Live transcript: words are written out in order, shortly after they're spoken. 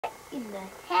in the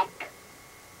heck?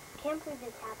 I can't believe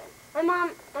this happened. My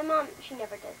mom, she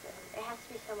never does this. It has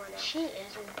to be someone else. She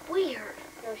is weird.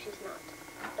 No, she's not.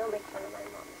 Don't make fun of my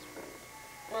mom. It's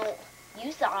rude. Well,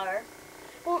 you saw her.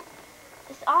 Well,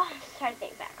 try to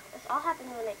think back. This all happened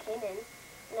when I came in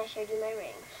and I showed you my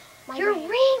ring. Your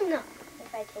ring!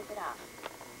 If I take it off.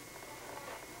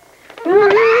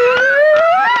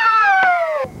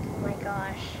 Oh my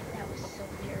gosh, that was so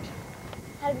weird.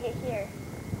 How did we get here?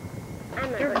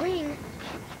 I'm not Your good. ring.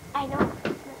 I know.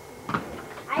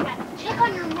 I got to Check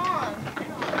on your mom.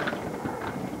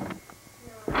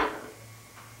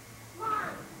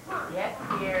 Yes,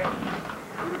 dear.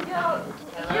 No.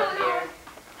 Hello, dear.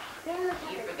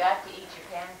 You forgot to eat your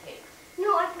pancakes.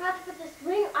 No, I forgot to put this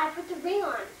ring. I put the ring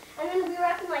on, and then we were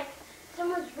up in like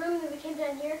someone's room, and we came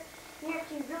down here. And you're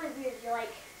acting really weird. You're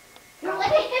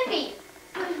like a hippie.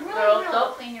 It was really Girls, real.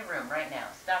 go clean your room right now.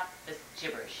 Stop this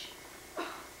gibberish.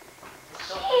 Just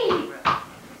go clean your room.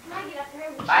 When I get up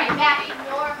there, we Bye, should be back to baby.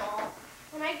 normal.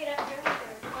 When I get up there, we're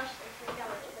gonna flush this thing down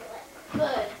the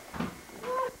toilet.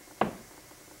 Good.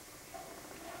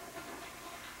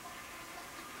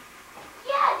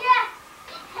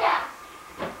 Yeah.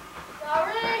 The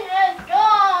ring is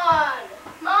gone.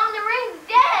 Mom, the ring's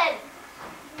dead.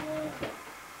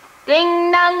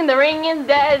 Ding dong, the ring is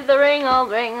dead, the ring all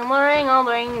ring, the ring all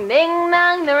ring. Ding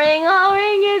dong, the ring all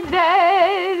ring is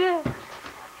dead.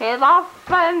 It's off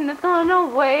and it's gone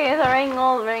away, the ring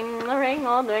all ring, the ring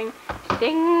all ring.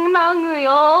 Ding dong, the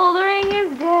old ring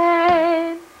is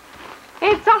dead.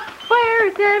 It's off where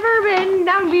it's never been,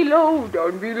 down below, where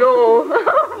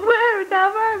it's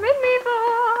never been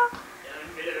before.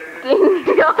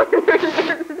 Ding dong,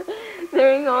 the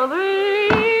ring all ring.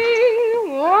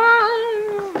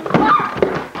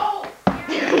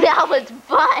 That was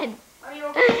fun. Are you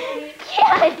okay?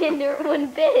 Yeah, I didn't hurt one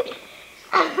bit.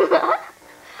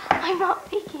 I'm not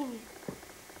peeking.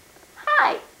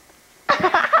 Hi.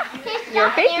 Your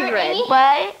face is red.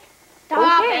 What?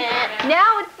 Stop Okay. it.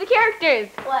 Now it's the characters.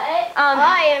 What?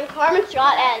 I am Karmen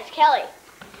Scott as Kelly.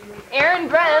 Erin,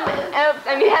 Brem,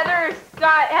 Heather,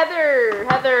 Scott, Heather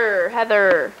as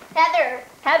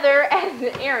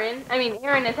Erin.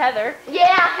 Erin as Heather.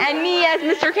 Yeah. And me as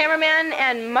Mr. Cameraman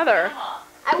and Mother.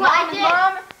 I did.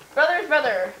 Mom, brother's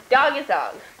brother, dog is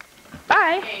dog.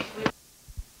 Bye. Okay,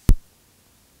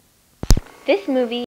 This movie